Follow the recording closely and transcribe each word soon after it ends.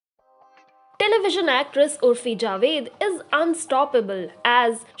Television actress Urfi Javed is unstoppable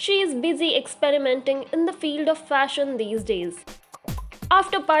as she is busy experimenting in the field of fashion these days.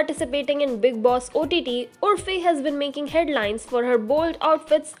 After participating in Big Boss OTT, Urfi has been making headlines for her bold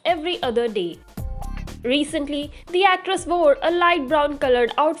outfits every other day. Recently, the actress wore a light brown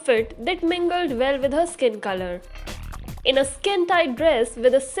colored outfit that mingled well with her skin color. In a skin-tight dress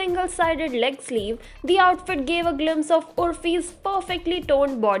with a single-sided leg sleeve, the outfit gave a glimpse of Urfi's perfectly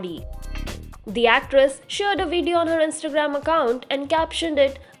toned body. The actress shared a video on her Instagram account and captioned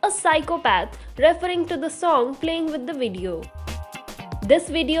it "a psychopath," referring to the song playing with the video.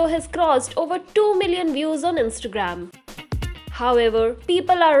 This video has crossed over 2 million views on Instagram. However,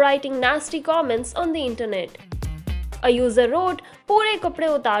 people are writing nasty comments on the internet. A user wrote, "Pure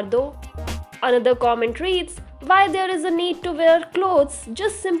kapde utar do." Another comment reads, "Why there is a need to wear clothes,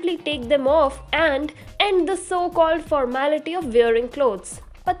 just simply take them off and end the so-called formality of wearing clothes.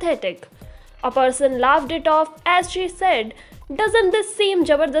 Pathetic." A person laughed it off as she said, "Doesn't this seem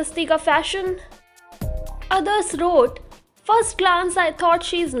jabardasti ka fashion?" Others wrote, "First glance I thought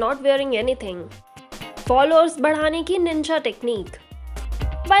she is not wearing anything. Followers बढ़ाने की ninja technique."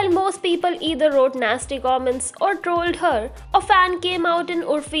 While most people either wrote nasty comments or trolled her, a fan came out in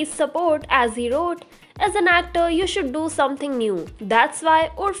Urfi's support as he wrote, "As an actor, you should do something new. That's why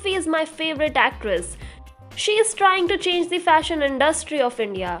Urfi is my favorite actress. She is trying to change the fashion industry of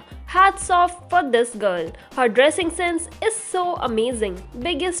India. Hats off for this girl. Her dressing sense is so amazing.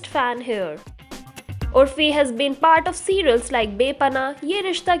 Biggest fan here." Urfi has been part of serials like Bepana, Ye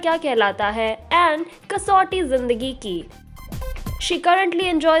Rishta Kya Kehlata Hai, and Kasauti Zindagi Ki. She currently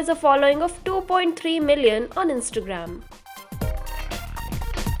enjoys a following of 2.3 million on Instagram.